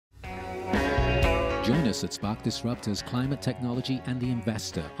Join us at Spark Disruptors Climate Technology and the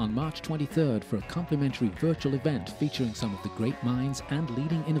Investor on March 23rd for a complimentary virtual event featuring some of the great minds and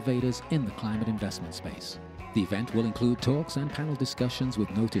leading innovators in the climate investment space. The event will include talks and panel discussions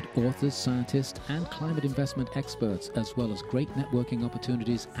with noted authors, scientists, and climate investment experts, as well as great networking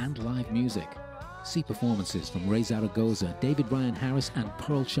opportunities and live music. See performances from Ray Zaragoza, David Ryan Harris, and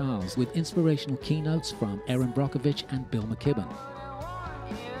Pearl Charles, with inspirational keynotes from Erin Brockovich and Bill McKibben.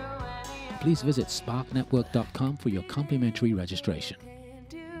 Please visit sparknetwork.com for your complimentary registration.